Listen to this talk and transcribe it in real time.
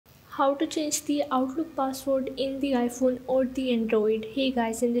How to change the Outlook password in the iPhone or the Android. Hey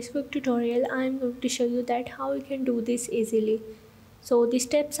guys, in this quick tutorial I am going to show you that how you can do this easily. So the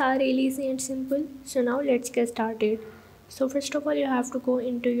steps are really easy and simple. So now let's get started. So first of all, you have to go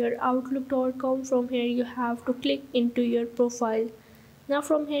into your outlook.com. From here you have to click into your profile. Now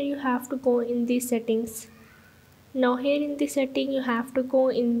from here you have to go in the settings. Now here in the setting you have to go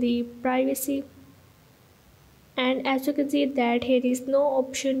in the privacy, and as you can see that here is no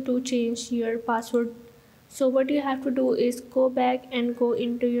option to change your password. So what you have to do is go back and go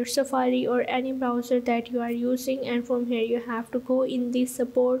into your Safari or any browser that you are using, and from here you have to go in the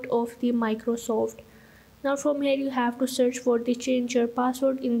support of the Microsoft. Now from here you have to search for the change your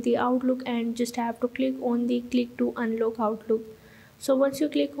password in the Outlook and just have to click on the click to unlock Outlook. So once you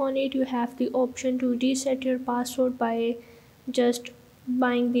click on it, you have the option to reset your password by just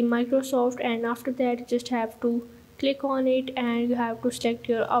buying the Microsoft, and after that you just have to click on it and you have to select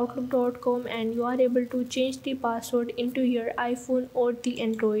your outlook.com and you are able to change the password into your iPhone or the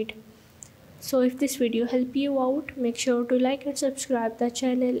Android. So if this video helped you out, make sure to like and subscribe the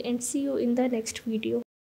channel, and see you in the next video.